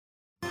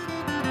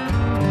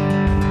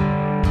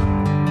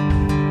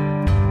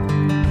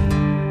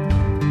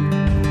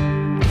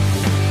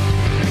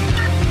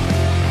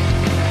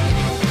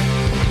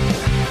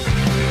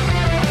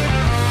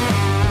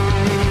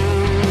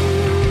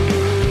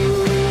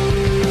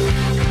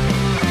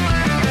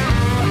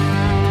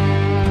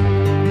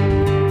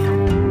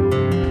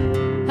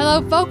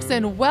Hello, folks,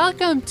 and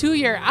welcome to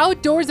your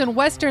outdoors and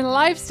Western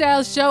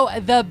lifestyle show,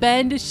 The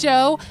Bend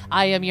Show.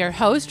 I am your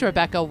host,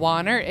 Rebecca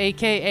Warner,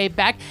 a.k.a.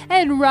 Beck,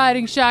 and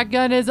riding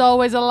shotgun, as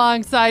always,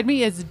 alongside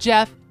me is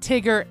Jeff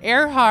Tigger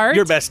Earhart.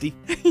 Your bestie.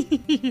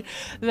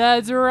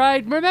 That's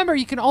right. Remember,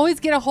 you can always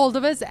get a hold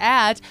of us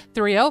at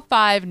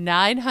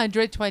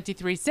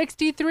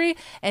 305-900-2363.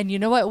 And you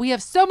know what? We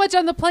have so much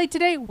on the plate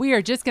today, we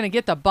are just going to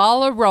get the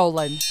ball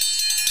a-rolling.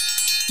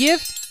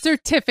 Gift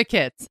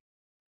certificates.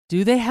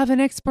 Do they have an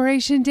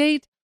expiration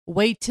date?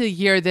 Wait till you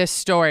hear this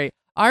story.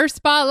 Our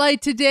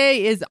spotlight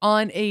today is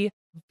on a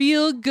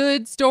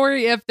feel-good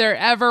story if there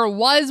ever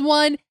was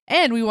one.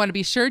 And we want to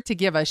be sure to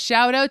give a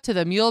shout out to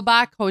the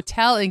Mulebach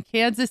Hotel in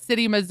Kansas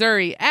City,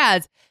 Missouri,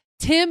 as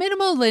Tim and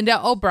Melinda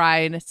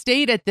O'Brien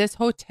stayed at this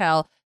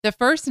hotel the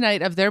first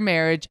night of their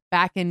marriage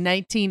back in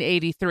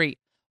 1983.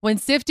 When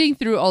sifting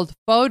through old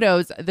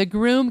photos, the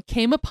groom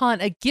came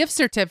upon a gift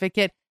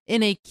certificate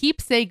in a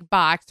keepsake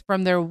box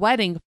from their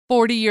wedding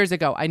 40 years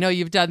ago. I know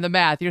you've done the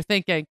math. You're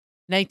thinking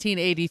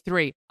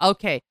 1983.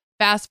 Okay,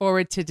 fast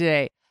forward to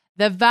today.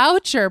 The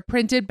voucher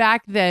printed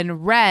back then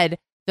read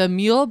the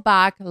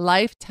Mulebach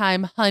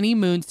Lifetime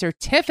Honeymoon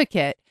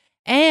Certificate,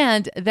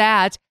 and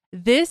that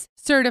this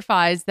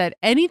certifies that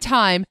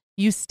anytime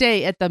you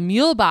stay at the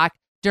Mulebach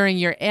during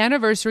your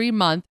anniversary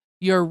month,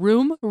 your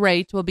room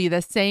rate will be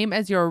the same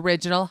as your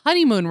original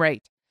honeymoon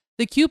rate.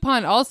 The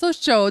coupon also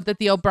showed that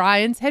the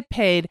O'Briens had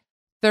paid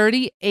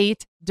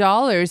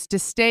 $38 to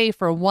stay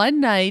for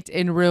one night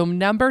in room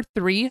number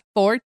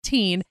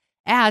 314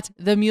 at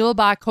the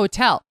Mulebach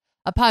Hotel.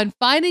 Upon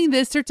finding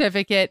this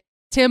certificate,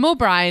 Tim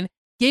O'Brien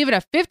gave it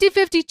a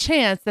 50-50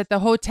 chance that the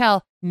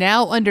hotel,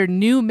 now under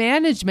new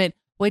management,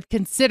 would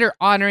consider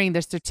honoring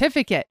the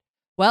certificate.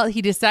 Well,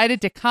 he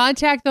decided to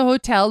contact the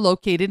hotel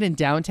located in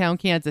downtown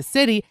Kansas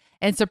City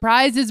and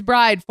surprise his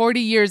bride 40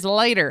 years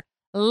later.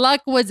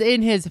 Luck was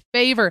in his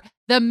favor.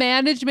 The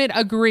management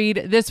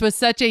agreed this was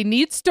such a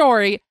neat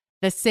story.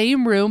 The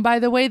same room, by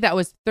the way, that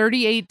was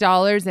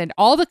 $38 and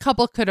all the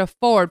couple could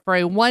afford for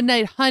a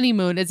one-night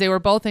honeymoon as they were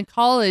both in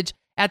college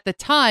at the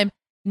time,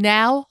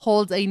 now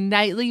holds a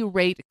nightly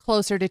rate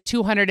closer to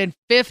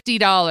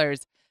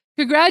 $250.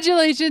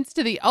 Congratulations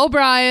to the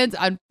O'Briens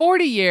on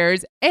 40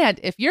 years.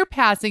 And if you're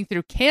passing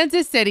through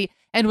Kansas City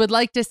and would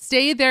like to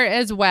stay there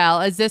as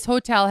well, as this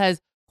hotel has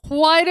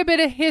quite a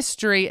bit of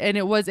history and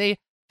it was a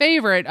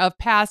favorite of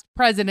past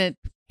President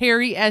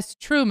Harry S.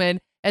 Truman,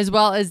 as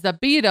well as the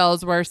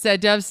Beatles were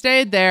said to have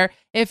stayed there.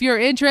 If you're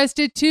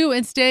interested too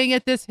in staying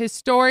at this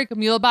historic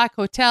Mulebach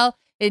Hotel,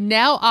 it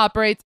now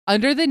operates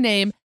under the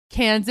name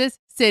Kansas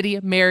City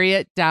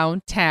Marriott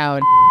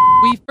Downtown.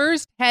 We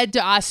first head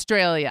to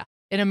Australia.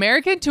 An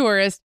American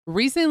tourist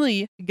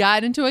recently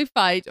got into a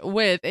fight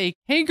with a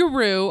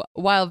kangaroo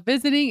while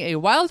visiting a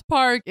wild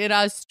park in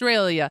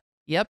Australia.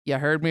 Yep, you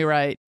heard me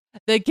right.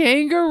 The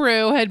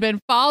kangaroo had been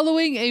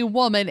following a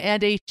woman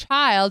and a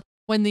child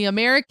when the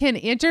American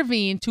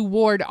intervened to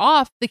ward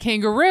off the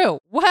kangaroo.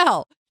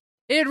 Well,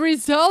 it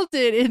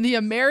resulted in the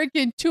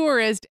American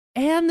tourist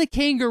and the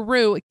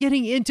kangaroo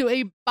getting into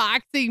a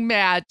boxing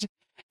match.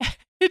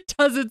 It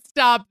doesn't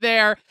stop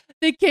there.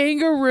 The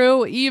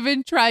kangaroo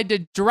even tried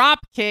to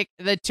drop kick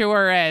the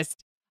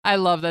tourist. I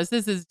love this.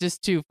 This is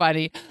just too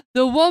funny.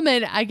 The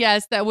woman, I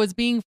guess, that was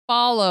being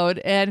followed,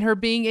 and her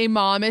being a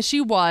mom as she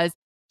was,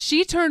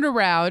 she turned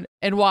around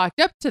and walked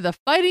up to the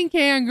fighting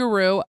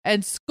kangaroo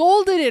and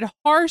scolded it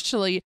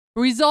harshly,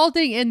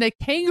 resulting in the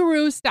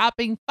kangaroo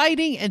stopping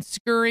fighting and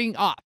scurrying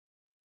off.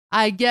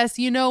 I guess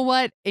you know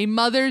what? A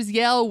mother's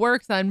yell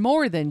works on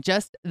more than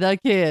just the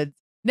kids.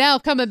 Now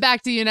coming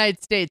back to the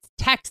United States,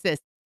 Texas.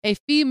 A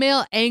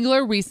female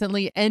angler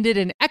recently ended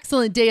an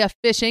excellent day of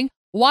fishing,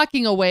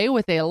 walking away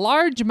with a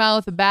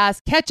largemouth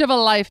bass catch of a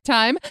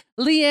lifetime.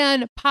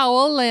 Leanne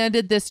Powell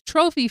landed this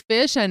trophy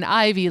fish on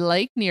Ivy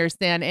Lake near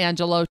San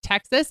Angelo,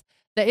 Texas.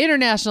 The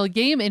International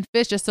Game and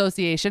Fish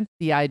Association,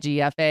 the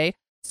IGFA,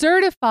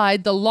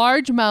 certified the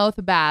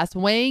largemouth bass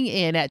weighing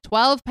in at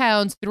 12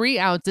 pounds 3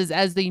 ounces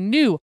as the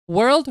new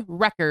world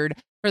record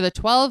for the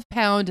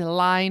 12-pound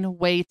line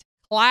weight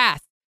class.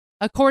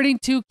 According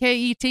to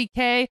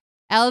KETK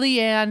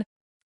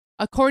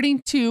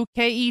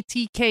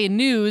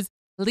News,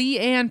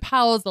 Leanne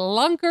Powell's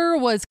lunker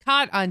was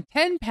caught on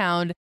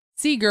 10-pound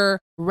Seeger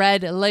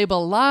red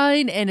label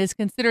line and is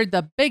considered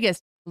the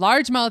biggest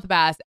largemouth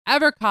bass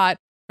ever caught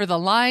for the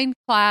line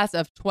class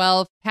of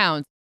 12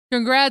 pounds.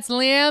 Congrats,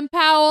 Leanne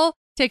Powell.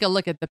 Take a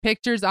look at the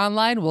pictures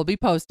online. We'll be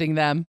posting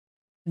them.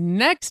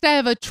 Next, I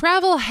have a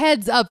travel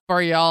heads up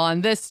for y'all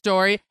on this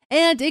story,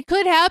 and it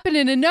could happen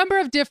in a number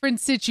of different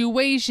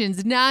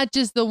situations, not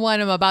just the one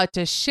I'm about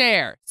to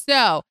share.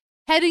 So,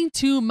 heading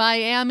to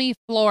Miami,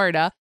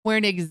 Florida, where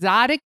an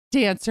exotic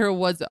dancer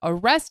was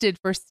arrested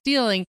for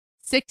stealing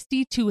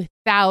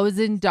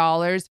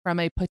 $62,000 from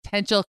a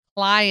potential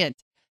client.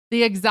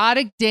 The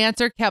exotic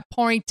dancer kept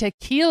pouring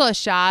tequila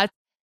shots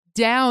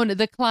down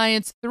the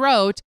client's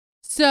throat.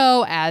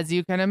 So, as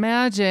you can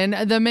imagine,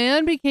 the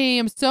man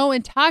became so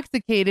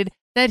intoxicated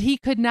that he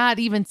could not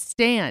even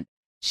stand.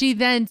 She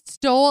then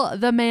stole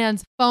the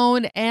man's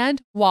phone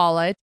and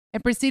wallet,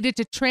 and proceeded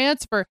to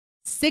transfer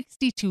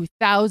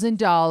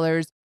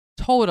 $62,000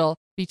 total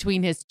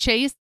between his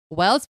Chase,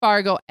 Wells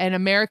Fargo, and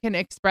American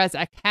Express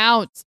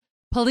accounts.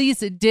 Police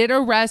did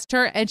arrest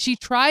her, and she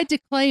tried to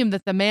claim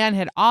that the man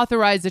had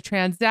authorized the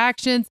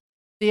transactions.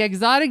 The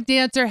exotic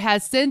dancer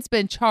has since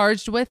been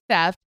charged with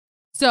theft.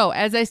 So,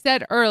 as I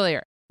said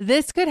earlier,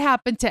 this could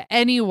happen to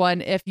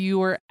anyone if you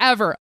were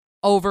ever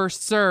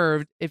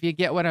overserved, if you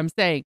get what I'm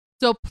saying.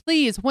 So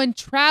please, when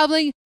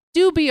traveling,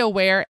 do be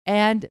aware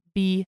and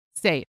be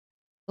safe.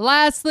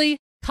 Lastly,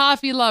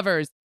 coffee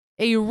lovers.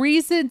 A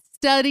recent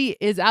study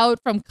is out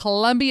from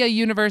Columbia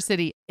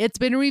University. It's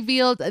been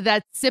revealed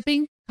that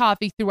sipping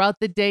coffee throughout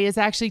the day is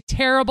actually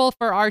terrible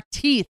for our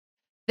teeth.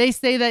 They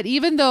say that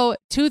even though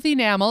tooth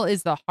enamel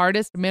is the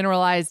hardest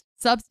mineralized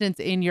substance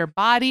in your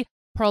body,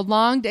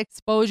 prolonged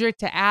exposure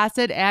to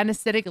acid and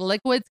acidic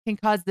liquids can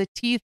cause the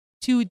teeth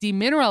to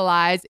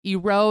demineralize,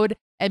 erode,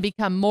 and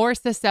become more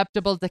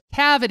susceptible to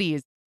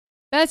cavities.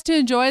 Best to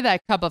enjoy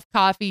that cup of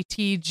coffee,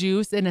 tea,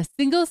 juice in a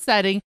single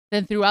setting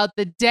than throughout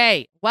the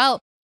day. Well,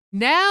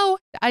 now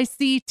I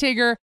see,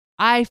 Tigger,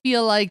 I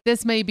feel like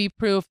this may be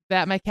proof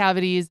that my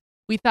cavities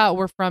we thought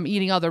were from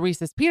eating all the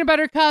Reese's peanut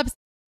butter cups.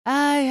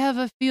 I have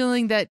a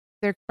feeling that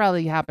they're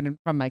probably happening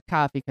from my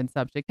coffee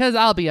consumption, because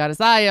I'll be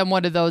honest, I am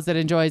one of those that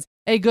enjoys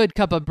a good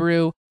cup of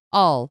brew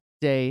all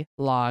day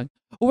long.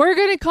 We're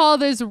going to call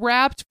this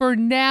wrapped for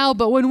now,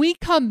 but when we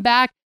come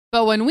back,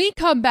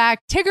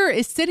 Tigger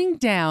is sitting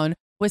down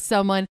with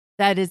someone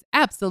that is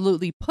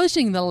absolutely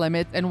pushing the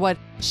limits and what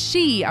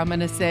she, I'm going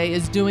to say,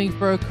 is doing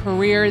for a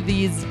career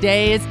these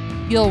days.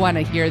 You'll want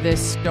to hear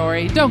this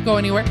story. Don't go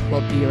anywhere.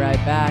 We'll be right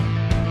back.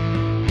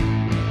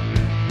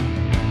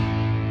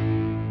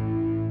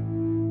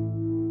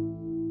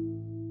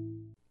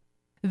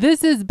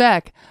 This is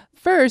Beck.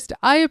 First,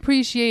 I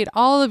appreciate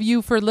all of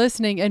you for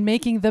listening and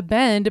making The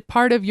Bend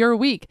part of your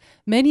week.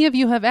 Many of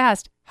you have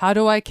asked, how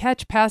do I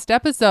catch past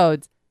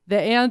episodes? The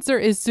answer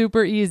is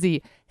super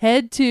easy.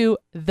 Head to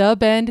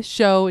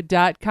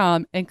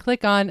thebendshow.com and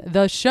click on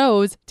the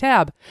shows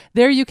tab.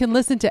 There you can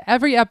listen to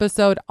every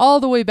episode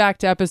all the way back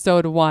to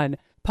episode 1.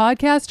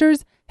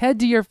 Podcasters, head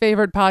to your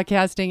favorite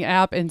podcasting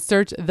app and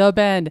search The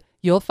Bend.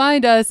 You'll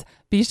find us.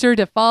 Be sure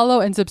to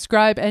follow and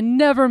subscribe and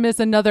never miss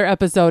another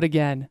episode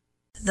again.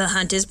 The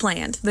hunt is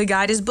planned. The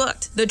guide is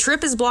booked. The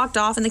trip is blocked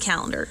off in the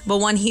calendar. But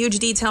one huge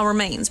detail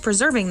remains,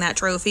 preserving that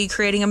trophy,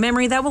 creating a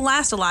memory that will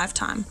last a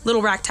lifetime.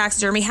 Little Rack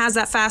Taxidermy has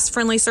that fast,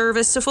 friendly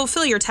service to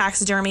fulfill your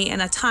taxidermy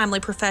in a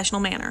timely,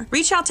 professional manner.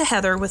 Reach out to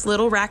Heather with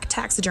Little Rack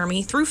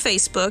Taxidermy through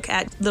Facebook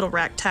at Little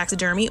Rack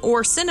Taxidermy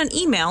or send an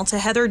email to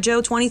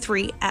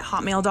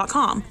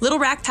heatherjoe23@hotmail.com. Little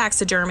Rack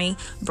Taxidermy,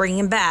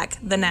 bringing back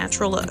the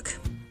natural look.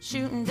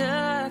 Shooting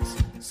ducks,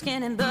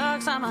 skinning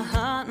bucks, I'm a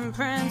hunting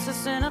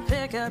princess in a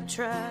pickup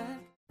truck.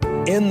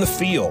 In the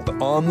field,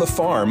 on the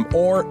farm,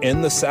 or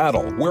in the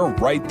saddle, we're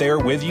right there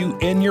with you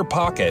in your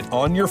pocket,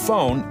 on your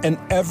phone, and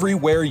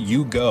everywhere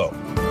you go.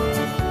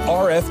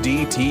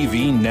 RFD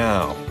TV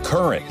Now.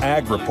 Current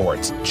ag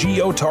reports,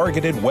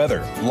 geo-targeted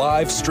weather,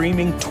 live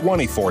streaming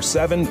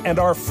 24/7, and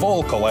our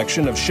full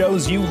collection of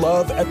shows you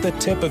love at the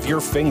tip of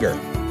your finger.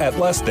 At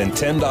less than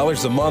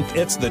 $10 a month,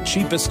 it's the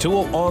cheapest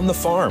tool on the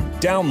farm.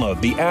 Download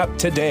the app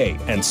today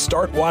and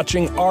start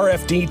watching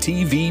RFD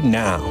TV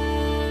now.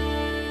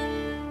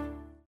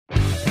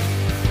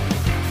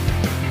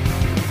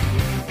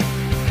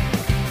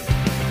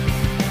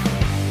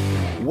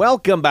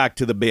 Welcome back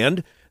to The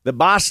Bend. The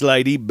boss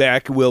lady,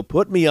 Beck, will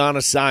put me on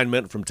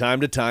assignment from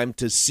time to time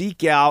to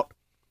seek out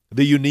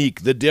the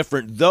unique, the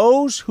different,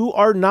 those who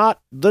are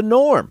not the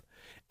norm.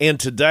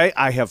 And today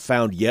I have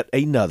found yet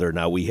another.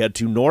 Now we head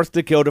to North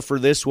Dakota for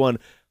this one,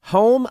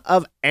 home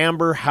of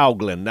Amber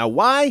Hauglin. Now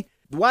why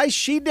is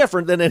she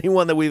different than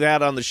anyone that we've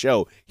had on the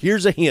show?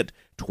 Here's a hint,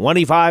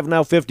 25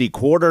 now 50,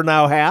 quarter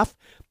now half.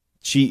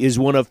 She is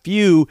one of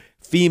few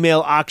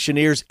female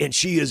auctioneers, and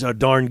she is a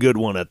darn good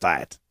one at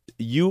that.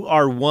 You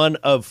are one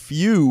of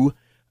few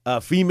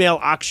female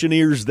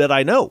auctioneers that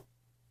I know.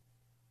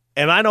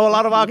 And I know a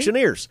lot of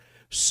auctioneers.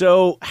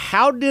 So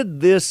how did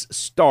this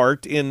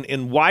start,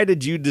 and why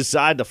did you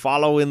decide to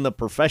follow in the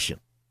profession?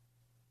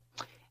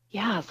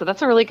 Yeah, so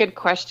that's a really good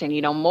question.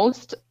 You know,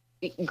 most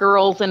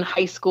girls in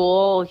high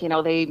school, you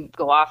know, they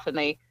go off and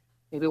they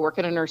maybe work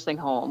in a nursing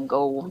home,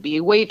 go be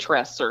a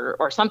waitress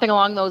or something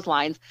along those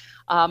lines.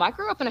 I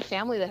grew up in a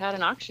family that had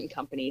an auction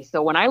company.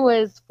 So when I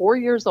was 4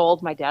 years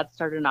old, my dad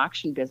started an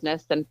auction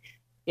business. And,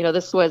 you know,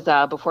 this was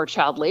before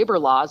child labor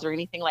laws or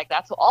anything like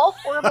that. So all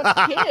four of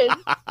us kids,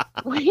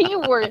 we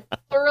were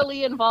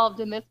thoroughly involved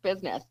in this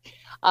business.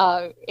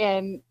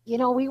 And, you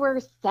know, we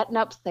were setting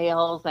up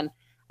sales. And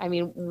I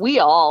mean, we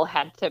all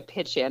had to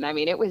pitch in. I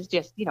mean, it was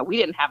just, you know, we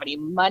didn't have any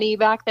money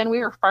back then. We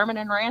were farming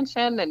and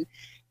ranching,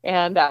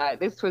 and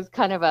this was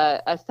kind of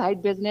a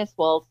side business.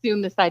 Well,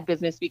 soon the side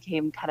business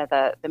became kind of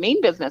the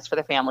main business for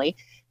the family.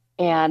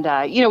 And,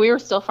 you know, we were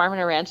still farming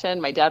and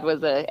ranching. My dad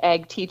was an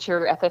ag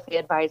teacher, FFA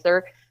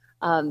advisor.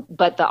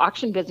 But the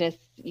auction business,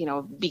 you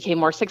know, became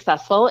more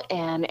successful.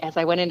 And as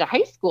I went into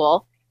high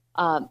school,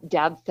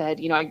 Dad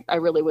said, you know, I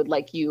really would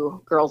like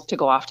you girls to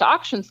go off to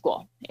auction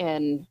school.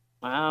 And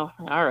Wow.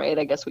 All right.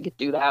 I guess we could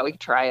do that. We could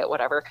try it,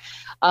 whatever.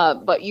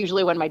 But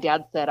usually when my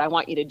dad said, I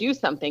want you to do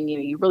something,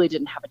 you really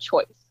didn't have a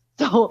choice.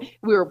 So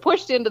we were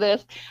pushed into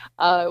this,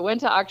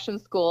 went to auction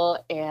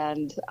school,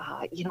 and,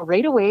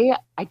 right away,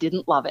 I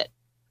didn't love it.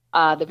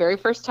 The very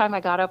first time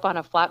I got up on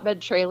a flatbed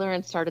trailer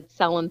and started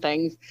selling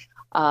things,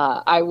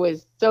 I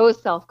was so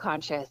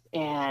self-conscious,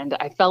 and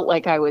I felt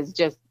like I was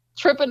just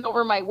tripping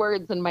over my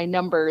words and my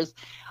numbers.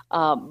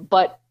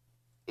 But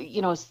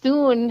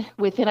soon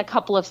within a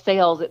couple of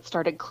sales, it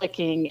started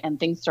clicking and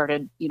things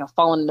started,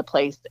 falling into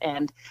place.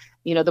 And,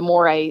 the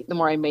more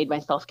I made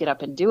myself get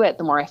up and do it,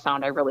 the more I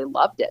found I really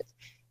loved it.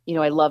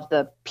 I love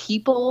the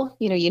people.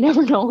 You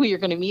never know who you're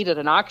going to meet at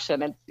an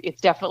auction. It's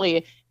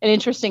definitely an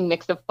interesting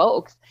mix of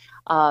folks.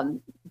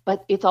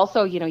 But it's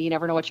also, you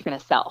never know what you're going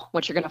to sell,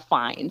 what you're going to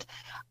find.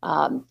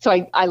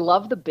 So I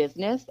love the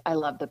business. I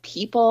love the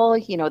people.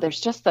 There's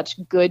just such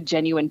good,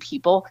 genuine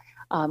people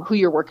who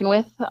you're working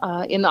with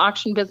in the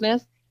auction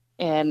business.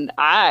 And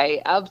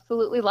I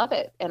absolutely love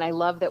it. And I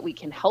love that we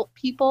can help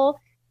people.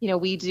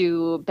 We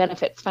do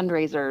benefits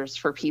fundraisers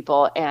for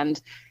people.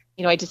 And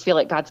I just feel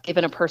like God's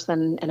given a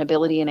person an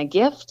ability and a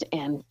gift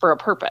and for a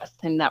purpose.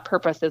 And that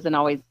purpose isn't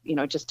always,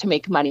 just to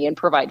make money and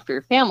provide for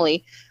your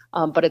family.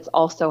 But it's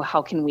also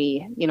how can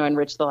we,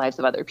 enrich the lives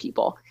of other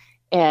people.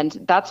 And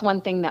that's one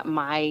thing that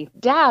my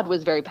dad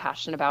was very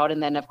passionate about.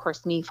 And then, of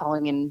course, me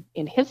following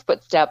in his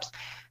footsteps,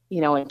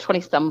 and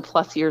 20-some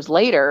plus years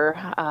later,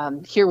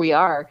 here we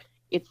are.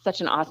 It's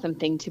such an awesome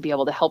thing to be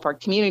able to help our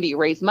community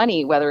raise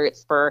money, whether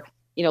it's for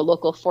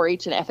local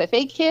 4-H and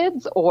FFA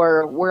kids,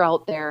 or we're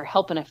out there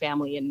helping a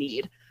family in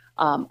need.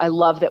 I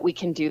love that we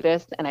can do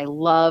this, and I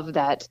love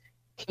that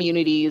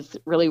communities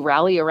really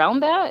rally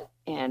around that.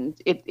 And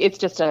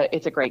it's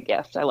a great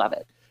gift. I love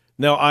it.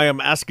 Now, I am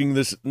asking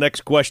this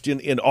next question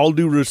in all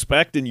due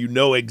respect, and you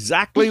know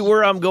exactly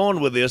where I'm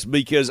going with this,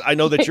 because I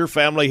know that your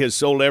family has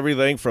sold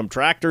everything from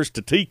tractors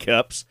to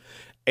teacups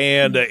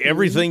and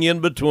everything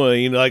in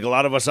between, like a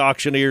lot of us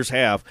auctioneers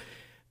have.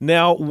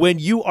 Now, when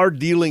you are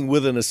dealing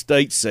with an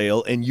estate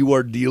sale and you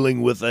are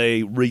dealing with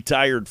a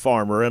retired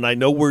farmer, and I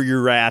know where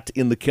you're at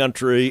in the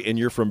country, and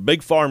you're from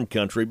big farm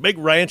country, big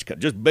ranch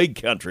country, just big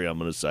country, I'm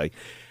going to say.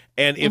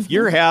 And if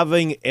you're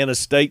having an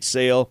estate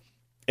sale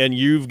and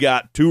you've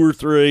got 2 or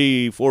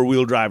 3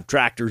 4-wheel drive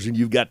tractors and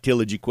you've got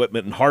tillage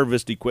equipment and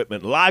harvest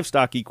equipment and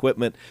livestock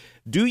equipment,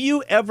 do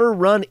you ever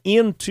run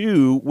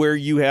into where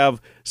you have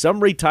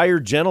some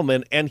retired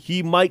gentleman and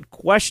he might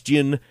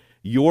question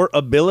your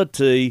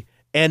ability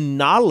and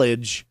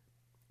knowledge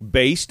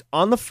based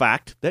on the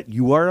fact that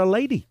you are a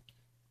lady?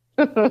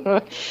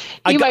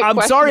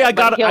 I'm sorry, I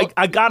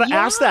gotta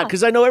ask that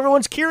because I know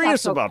everyone's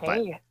curious about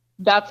that.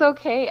 That's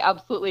okay,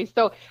 absolutely.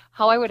 So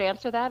how I would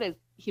answer that is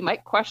he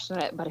might question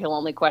it, but he'll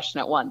only question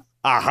it once.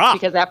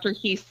 Because after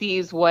he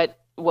sees what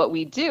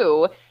we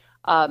do,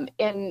 and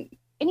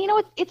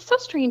it's so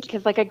strange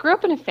because I grew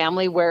up in a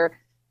family where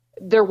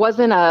there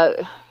wasn't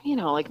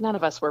none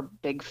of us were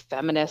big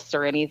feminists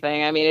or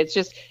anything. I mean, it's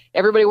just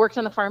everybody worked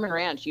on the farm and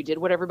ranch. You did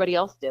what everybody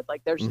else did.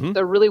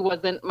 There really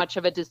wasn't much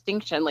of a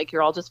distinction.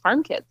 You're all just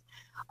farm kids.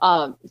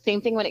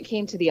 Same thing when it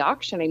came to the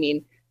auction. I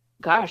mean,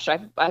 gosh,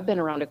 I've been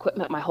around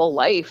equipment my whole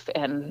life,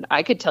 and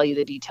I could tell you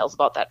the details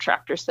about that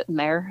tractor sitting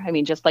there. I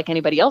mean, just like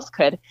anybody else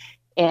could.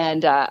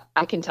 And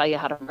I can tell you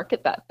how to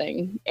market that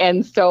thing.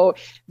 And so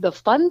the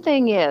fun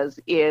thing is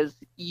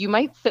you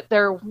might sit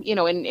there,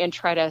 and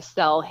try to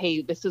sell,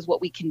 hey, this is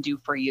what we can do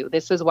for you.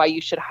 This is why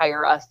you should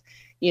hire us,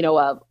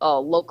 a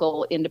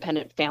local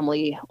independent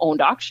family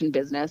owned auction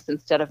business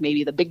instead of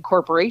maybe the big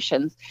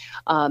corporations,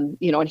 and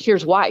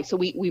here's why. So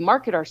we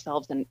market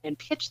ourselves and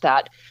pitch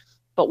that.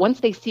 But once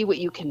they see what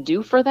you can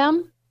do for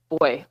them,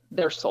 boy,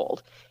 they're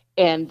sold.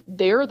 And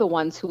they're the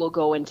ones who will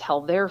go and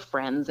tell their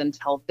friends and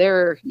tell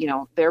their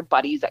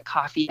buddies at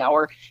coffee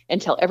hour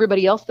and tell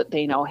everybody else that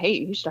they know, hey,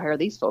 you should hire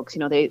these folks.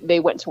 They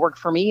went to work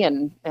for me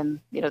and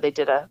they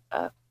did a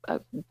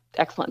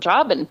excellent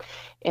job.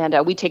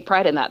 And we take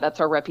pride in that. That's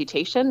our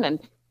reputation.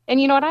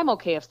 And you know what? I'm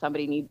okay if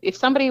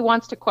somebody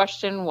wants to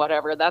question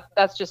whatever,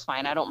 that's just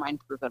fine. I don't mind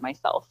proving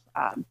myself.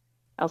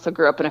 I also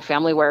grew up in a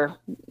family where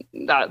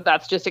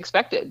that's just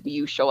expected.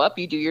 You show up,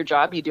 you do your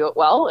job, you do it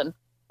well, and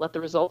let the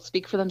results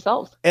speak for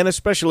themselves. And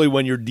especially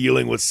when you're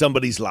dealing with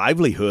somebody's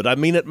livelihood. I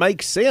mean, it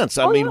makes sense.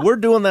 We're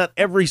doing that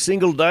every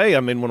single day. I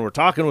mean, when we're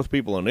talking with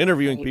people and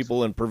interviewing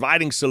people and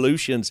providing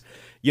solutions,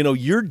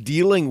 you're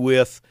dealing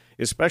with,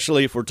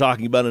 especially if we're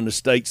talking about an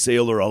estate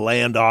sale or a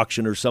land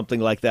auction or something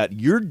like that,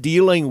 you're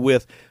dealing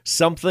with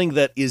something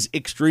that is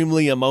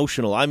extremely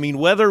emotional. I mean,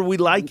 whether we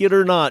like it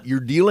or not, you're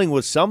dealing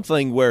with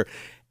something where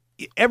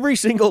every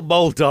single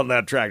bolt on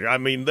that tractor, I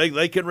mean,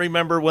 they can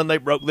remember when they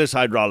broke this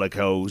hydraulic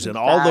hose and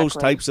all those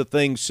types of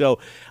things. So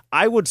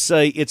I would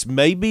say it's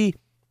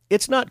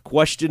not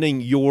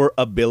questioning your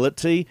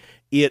ability.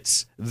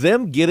 It's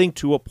them getting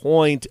to a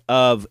point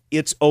of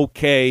it's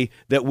okay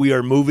that we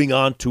are moving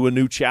on to a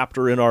new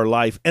chapter in our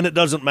life, and it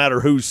doesn't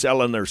matter who's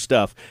selling their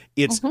stuff.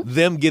 It's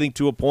them getting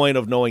to a point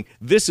of knowing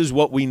this is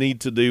what we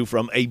need to do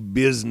from a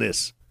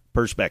business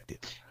perspective.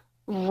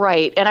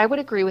 Right. And I would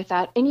agree with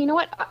that. And you know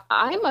what?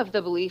 I'm of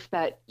the belief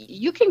that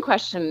you should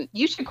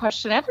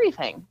question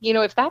everything.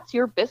 If that's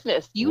your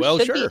business, you Well,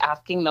 should be sure.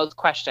 asking those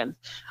questions.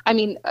 I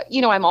mean,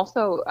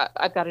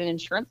 I've got an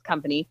insurance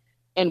company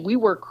and we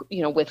work,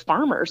 with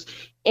farmers,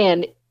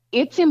 and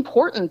it's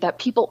important that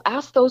people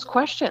ask those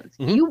questions.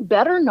 Mhm. You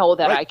better know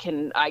that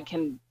Right. I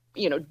can,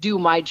 do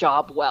my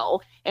job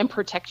well and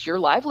protect your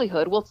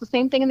livelihood. Well, it's the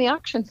same thing in the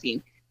auction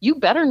scene. You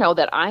better know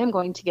that I am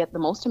going to get the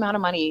most amount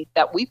of money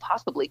that we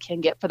possibly can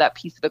get for that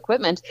piece of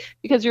equipment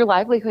because your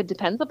livelihood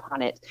depends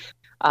upon it.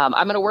 I'm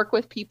going to work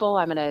with people.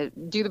 I'm going to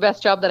do the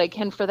best job that I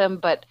can for them,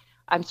 but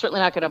I'm certainly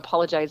not going to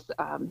apologize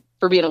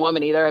for being a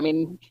woman either. I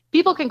mean,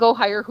 people can go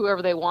hire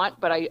whoever they want,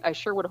 but I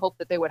sure would hope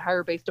that they would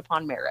hire based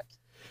upon merit.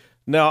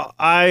 Now,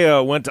 I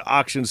went to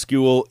auction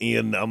school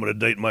I'm going to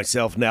date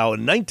myself now,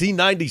 in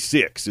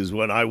 1996 is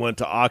when I went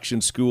to auction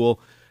school,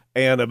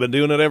 and I've been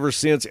doing it ever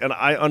since, and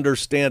I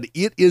understand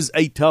it is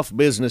a tough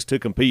business to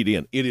compete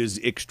in. It is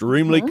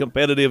extremely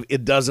competitive.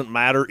 It doesn't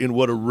matter in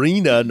what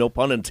arena, no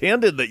pun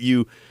intended, that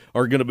you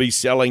are going to be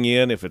selling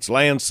in. If it's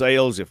land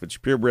sales, if it's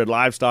purebred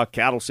livestock,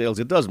 cattle sales,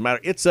 it doesn't matter.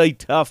 It's a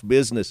tough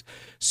business.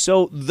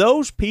 So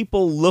those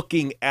people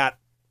looking at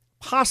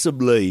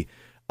possibly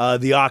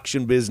the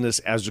auction business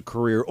as a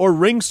career, or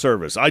ring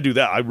service. I do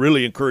that. I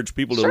really encourage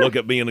people to look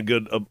at being a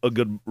good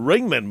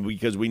ringman,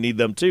 because we need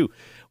them too.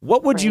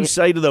 What would you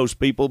say to those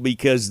people?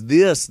 Because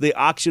the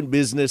auction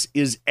business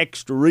is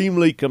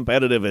extremely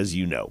competitive, as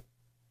you know.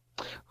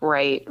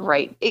 Right,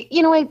 right.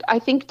 I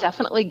think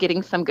definitely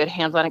getting some good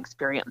hands-on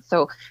experience.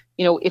 So,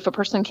 if a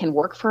person can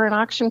work for an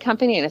auction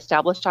company, an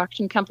established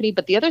auction company,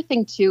 but the other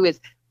thing too is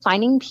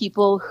finding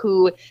people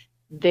who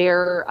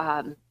their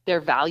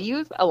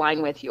values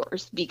align with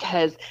yours,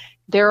 because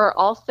there's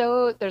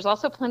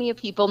also plenty of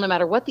people, no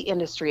matter what the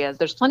industry is,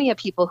 there's plenty of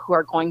people who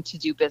are going to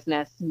do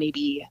business,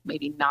 maybe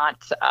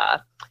not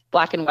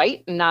black and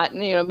white, not,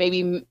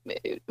 maybe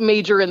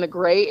major in the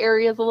gray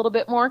areas a little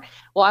bit more.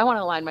 Well, I want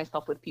to align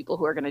myself with people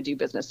who are going to do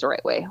business the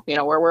right way,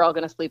 where we're all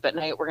going to sleep at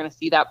night. We're going to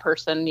see that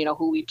person,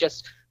 who we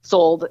just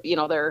sold,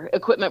 their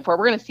equipment for.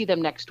 We're going to see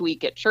them next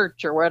week at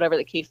church or whatever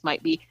the case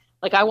might be.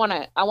 Like, I want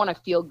to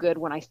feel good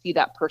when I see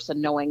that person,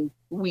 knowing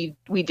we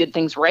did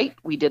things right,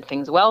 we did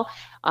things well.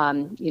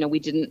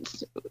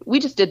 We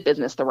just did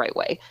business the right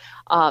way.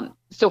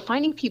 So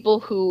finding people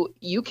who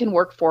you can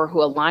work for,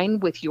 who align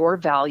with your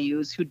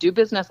values, who do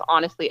business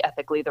honestly,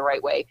 ethically, the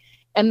right way,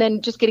 and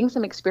then just getting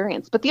some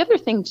experience. But the other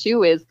thing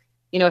too is,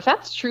 if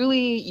that's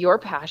truly your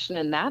passion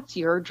and that's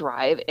your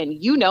drive,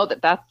 and that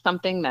that's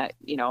something that,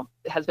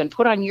 has been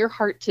put on your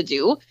heart to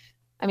do,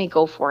 I mean,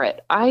 go for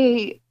it.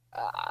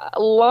 A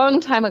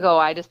long time ago,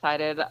 I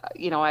decided,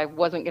 I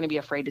wasn't going to be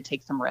afraid to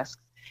take some risks.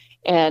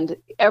 And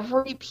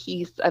every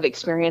piece of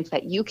experience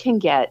that you can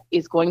get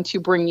is going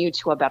to bring you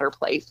to a better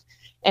place.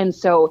 And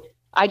so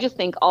I just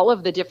think all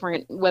of the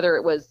different, whether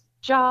it was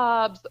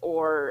jobs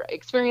or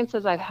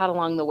experiences I've had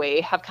along the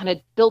way, have kind of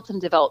built and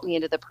developed me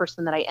into the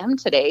person that I am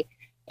today.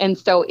 And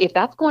so if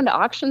that's going to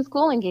auction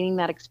school and gaining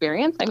that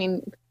experience, I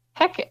mean,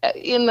 heck,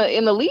 in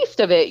the least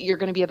of it, you're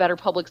going to be a better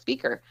public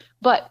speaker.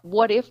 But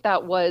what if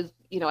that was,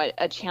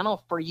 a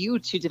channel for you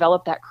to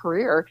develop that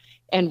career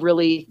and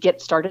really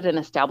get started and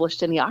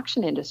established in the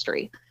auction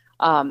industry?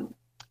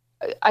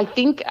 I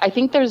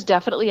think there's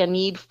definitely a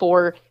need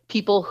for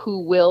people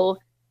who will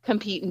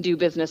compete and do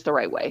business the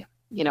right way.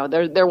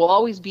 There will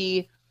always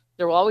be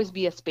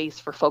a space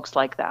for folks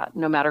like that,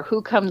 no matter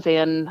who comes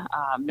in,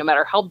 no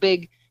matter how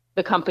big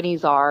the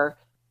companies are.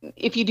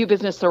 If you do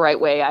business the right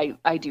way,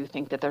 I do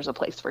think that there's a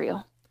place for you.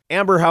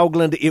 Amber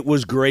Haugland, it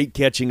was great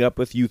catching up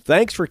with you.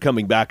 Thanks for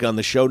coming back on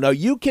the show. Now,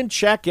 you can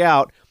check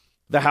out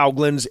the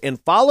Hauglands and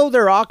follow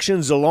their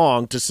auctions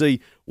along to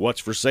see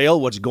what's for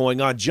sale, what's going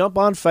on. Jump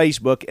on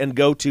Facebook and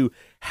go to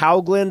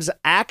Hauglands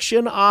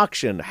Action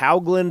Auction.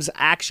 Hauglands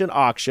Action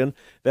Auction.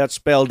 That's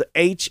spelled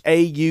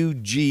Haugland,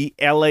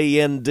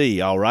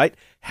 all right?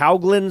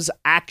 Hauglands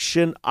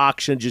Action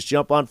Auction. Just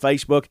jump on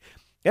Facebook.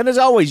 And as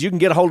always, you can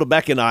get a hold of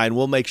Beck and I, and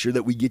we'll make sure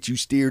that we get you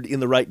steered in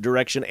the right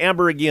direction.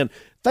 Amber, again,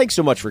 thanks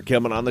so much for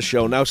coming on the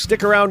show. Now,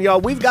 stick around, y'all.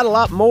 We've got a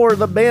lot more.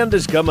 The band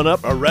is coming up,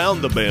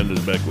 around the band,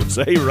 as Beck would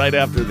say, right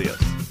after this.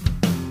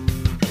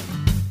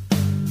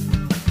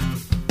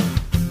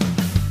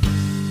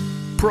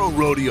 Pro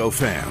rodeo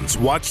fans,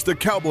 watch the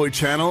Cowboy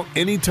Channel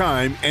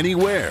anytime,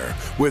 anywhere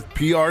with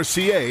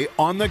PRCA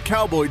on the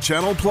Cowboy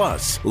Channel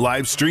Plus.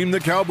 Live stream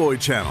the Cowboy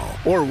Channel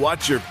or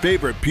watch your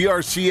favorite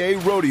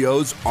PRCA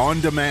rodeos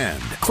on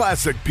demand.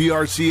 Classic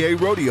PRCA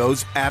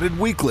rodeos added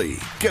weekly.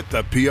 Get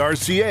the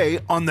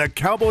PRCA on the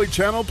Cowboy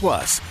Channel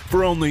Plus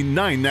for only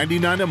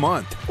 $9.99 a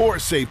month, or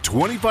save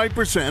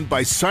 25%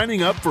 by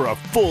signing up for a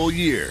full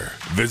year.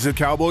 Visit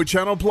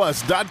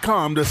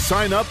CowboyChannelPlus.com to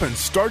sign up and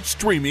start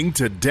streaming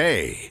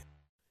today.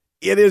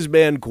 It has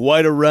been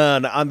quite a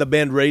run on the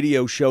Bend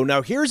Radio Show.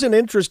 Now, here's an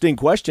interesting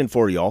question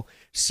for y'all.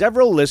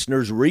 Several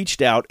listeners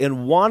reached out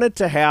and wanted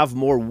to have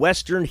more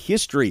Western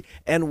history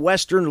and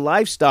Western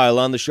lifestyle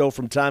on the show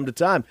from time to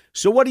time.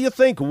 So what do you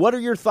think? What are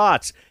your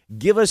thoughts?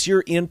 Give us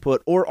your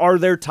input. Or are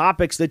there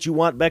topics that you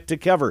want Beck to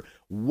cover?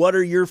 What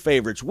are your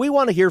favorites? We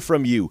want to hear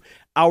from you.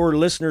 Our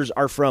listeners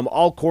are from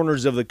all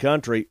corners of the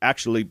country,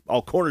 actually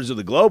all corners of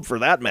the globe for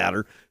that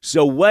matter.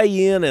 So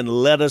weigh in and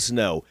let us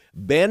know.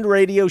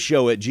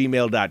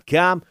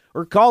 bendradioshow@gmail.com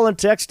or call and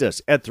text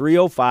us at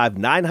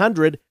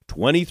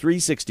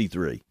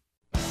 305-900-2363.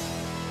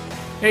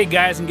 Hey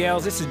guys and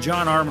gals, this is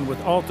John Arman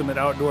with Ultimate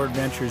Outdoor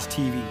Adventures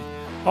TV.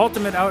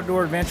 Ultimate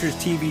Outdoor Adventures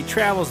TV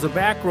travels the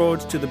back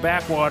roads to the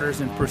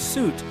backwaters in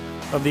pursuit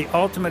of the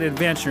ultimate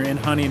adventure in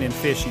hunting and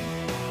fishing.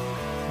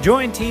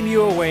 Join Team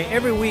UOA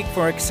every week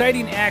for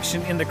exciting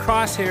action in the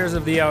crosshairs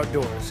of the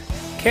outdoors.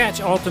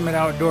 Catch Ultimate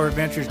Outdoor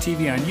Adventures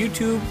TV on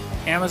YouTube,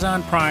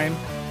 Amazon Prime,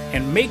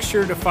 and make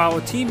sure to follow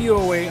Team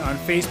UOA on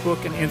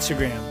Facebook and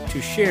Instagram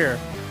to share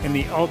in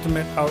the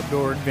ultimate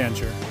outdoor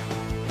adventure.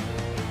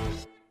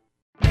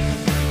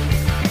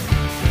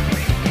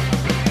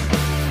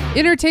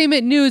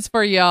 Entertainment news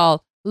for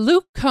y'all.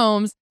 Luke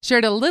Combs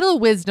shared a little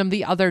wisdom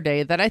the other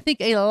day that I think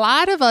a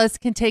lot of us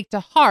can take to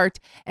heart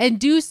and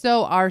do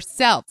so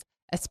ourselves,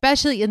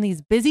 especially in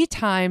these busy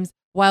times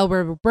while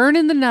we're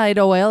burning the night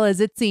oil,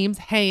 as it seems,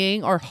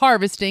 haying or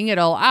harvesting at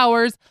all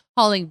hours,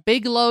 hauling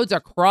big loads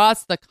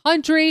across the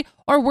country,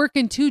 or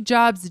working 2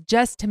 jobs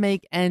just to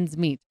make ends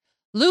meet.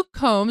 Luke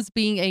Combs,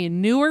 being a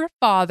newer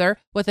father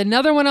with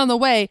another one on the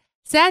way,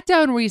 sat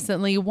down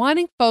recently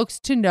wanting folks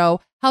to know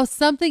how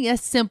something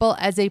as simple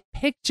as a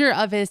picture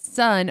of his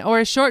son or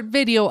a short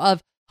video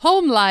of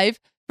home life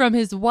from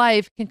his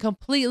wife can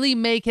completely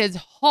make his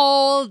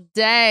whole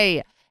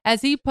day.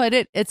 As he put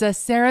it, it's a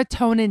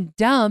serotonin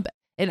dump,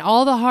 and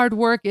all the hard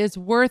work is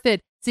worth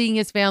it, seeing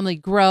his family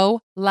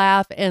grow,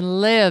 laugh,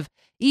 and live.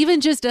 Even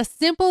just a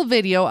simple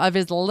video of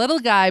his little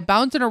guy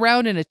bouncing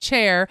around in a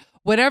chair,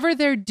 whatever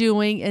they're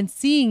doing, and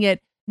seeing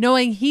it,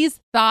 knowing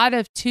he's thought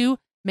of too,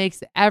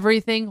 makes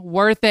everything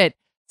worth it.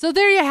 So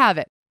there you have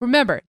it.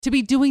 Remember to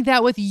be doing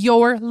that with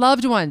your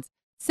loved ones.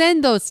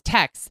 Send those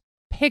texts,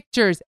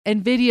 pictures,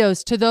 and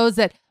videos to those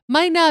that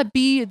might not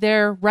be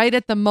there right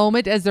at the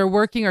moment as they're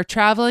working or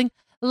traveling.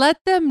 Let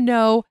them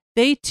know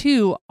they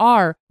too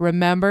are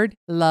remembered,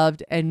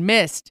 loved, and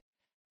missed.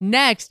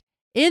 Next,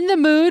 in the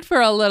mood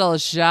for a little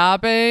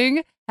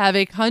shopping? Have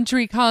a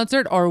country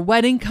concert or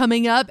wedding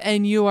coming up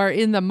and you are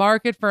in the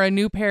market for a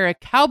new pair of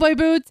cowboy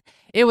boots?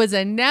 It was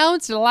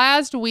announced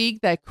last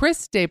week that Chris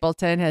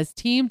Stapleton has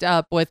teamed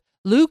up with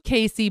Luke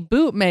Casey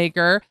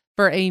Bootmaker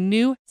for a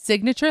new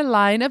signature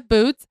line of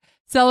boots,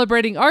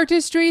 celebrating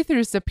artistry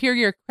through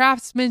superior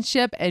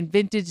craftsmanship and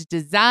vintage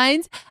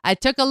designs. I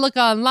took a look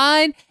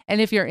online,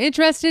 and if you're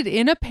interested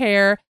in a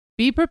pair,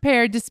 be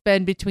prepared to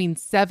spend between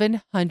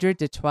 $700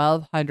 to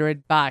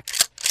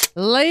 $1,200.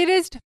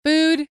 Latest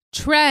food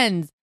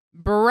trends.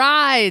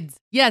 Brides.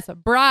 Yes,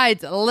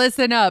 brides,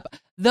 listen up.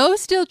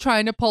 Those still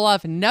trying to pull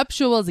off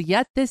nuptials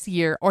yet this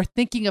year or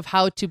thinking of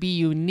how to be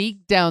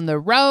unique down the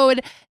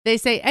road, they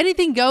say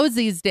anything goes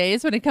these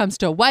days when it comes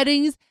to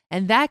weddings,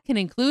 and that can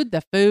include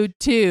the food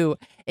too.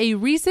 A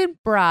recent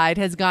bride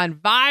has gone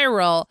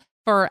viral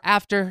for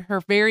after her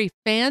very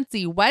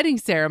fancy wedding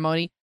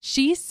ceremony,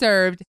 she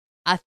served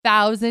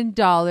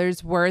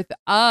 $1,000 worth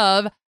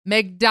of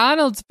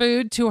McDonald's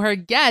food to her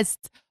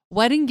guests.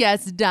 Wedding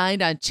guests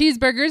dined on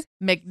cheeseburgers,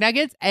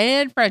 McNuggets,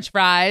 and French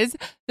fries.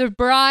 The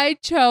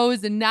bride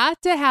chose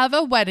not to have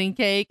a wedding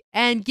cake.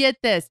 And get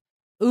this,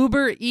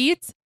 Uber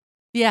Eats,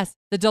 yes,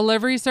 the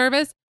delivery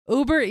service,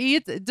 Uber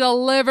Eats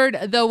delivered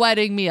the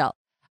wedding meal.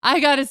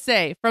 I gotta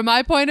say, from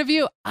my point of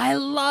view, I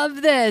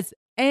love this.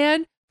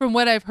 And from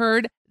what I've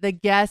heard, the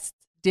guests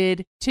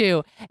did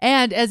too.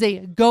 And as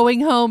a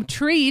going home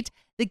treat,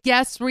 the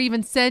guests were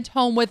even sent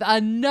home with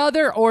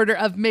another order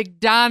of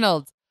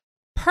McDonald's.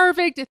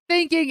 Perfect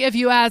thinking, if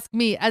you ask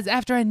me, as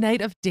after a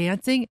night of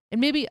dancing and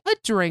maybe a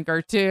drink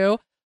or two,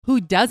 who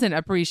doesn't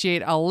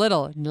appreciate a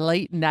little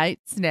late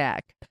night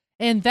snack?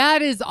 And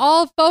that is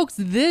all, folks,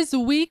 this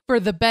week for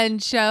The Ben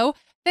Show.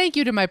 Thank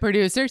you to my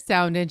producer,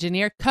 sound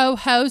engineer,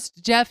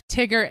 co-host, Jeff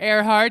Tigger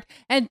Earhart.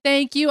 And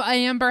thank you,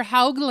 Amber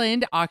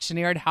Haugland,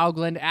 auctioneer at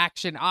Haugland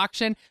Action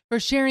Auction, for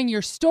sharing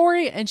your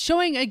story and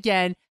showing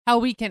again how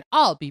we can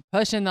all be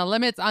pushing the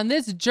limits on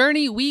this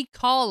journey we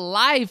call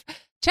life.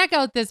 Check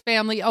out this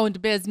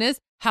family-owned business,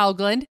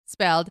 Haugland,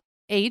 spelled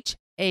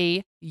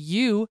Haugland,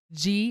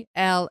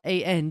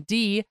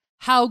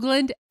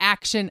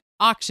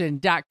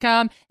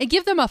 HauglandActionAuction.com, and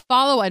give them a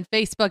follow on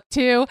Facebook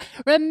too.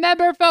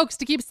 Remember, folks,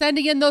 to keep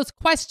sending in those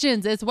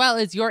questions as well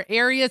as your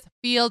area's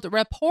field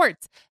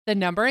reports. The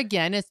number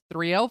again is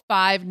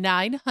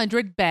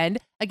 305-900-BEND.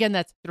 Again,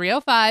 that's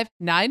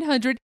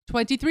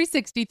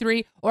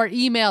 305-900-2363, or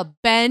email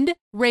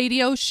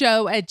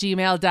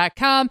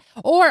bendradioshow@gmail.com.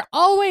 Or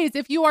always,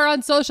 if you are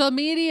on social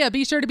media,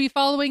 be sure to be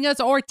following us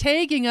or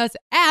tagging us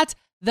at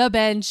The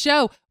Ben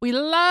Show. We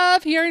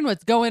love hearing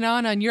what's going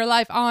on your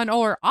life on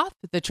or off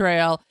the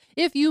trail.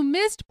 If you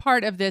missed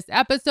part of this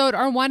episode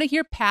or want to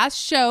hear past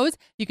shows,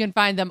 you can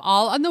find them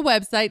all on the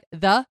website,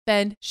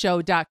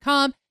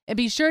 thebendshow.com. And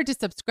be sure to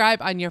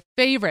subscribe on your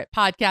favorite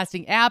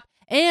podcasting app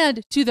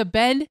and to the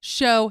Bend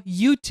Show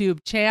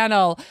YouTube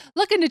channel.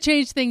 Looking to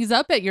change things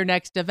up at your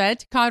next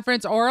event,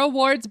 conference, or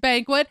awards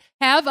banquet?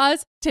 Have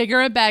us,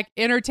 Tigger and Beck,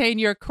 entertain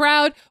your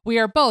crowd. We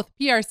are both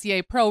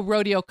PRCA Pro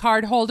Rodeo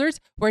card holders,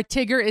 where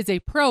Tigger is a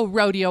pro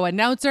rodeo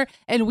announcer,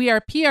 and we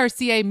are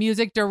PRCA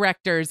music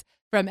directors.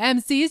 From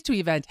MCs to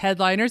event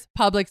headliners,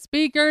 public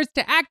speakers,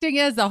 to acting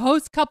as the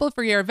host couple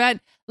for your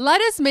event,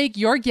 let us make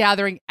your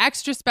gathering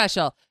extra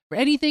special. For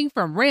anything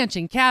from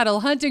ranching,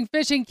 cattle, hunting,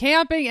 fishing,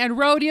 camping, and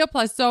rodeo,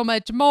 plus so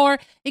much more,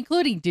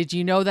 including did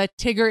you know that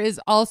Tigger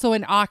is also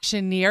an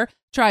auctioneer?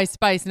 Try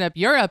spicing up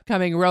your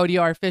upcoming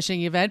rodeo or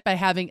fishing event by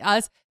having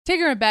us,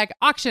 Tigger and Beck,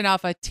 auction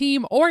off a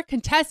team or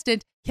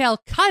contestant,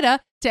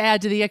 Calcutta, to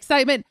add to the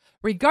excitement.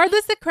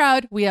 Regardless the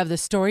crowd, we have the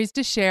stories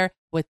to share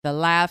with the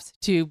laughs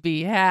to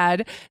be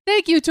had.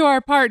 Thank you to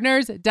our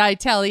partners,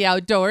 Ditelli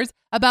Outdoors,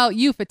 About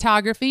You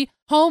Photography,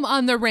 Home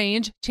on the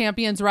Range,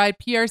 Champions Ride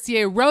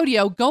PRCA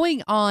Rodeo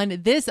going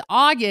on this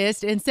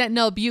August in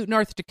Sentinel Butte,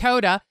 North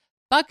Dakota,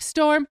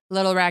 Buckstorm,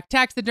 Little Rack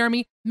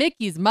Taxidermy,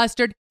 Mickey's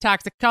Mustard,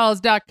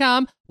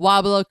 ToxicCalls.com,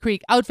 Wobbler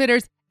Creek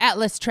Outfitters,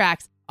 Atlas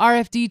Tracks,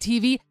 RFD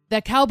TV,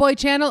 The Cowboy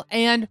Channel,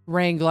 and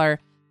Wrangler.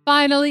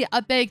 Finally,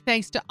 a big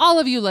thanks to all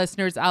of you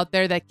listeners out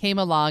there that came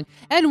along.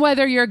 And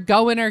whether you're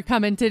going or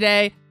coming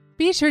today,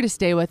 be sure to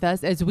stay with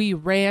us as we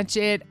ranch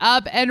it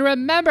up. And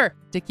remember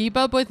to keep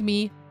up with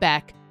me,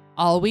 Beck,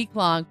 all week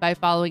long by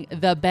following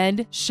The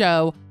Bend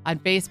Show on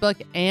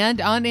Facebook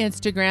and on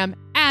Instagram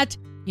at,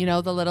 you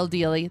know, the little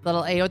dealie,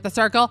 little A with the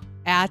circle,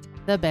 at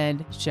The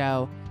Bend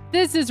Show.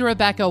 This is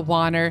Rebecca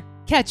Warner.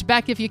 Catch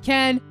Beck if you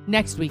can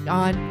next week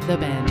on The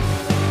Bend.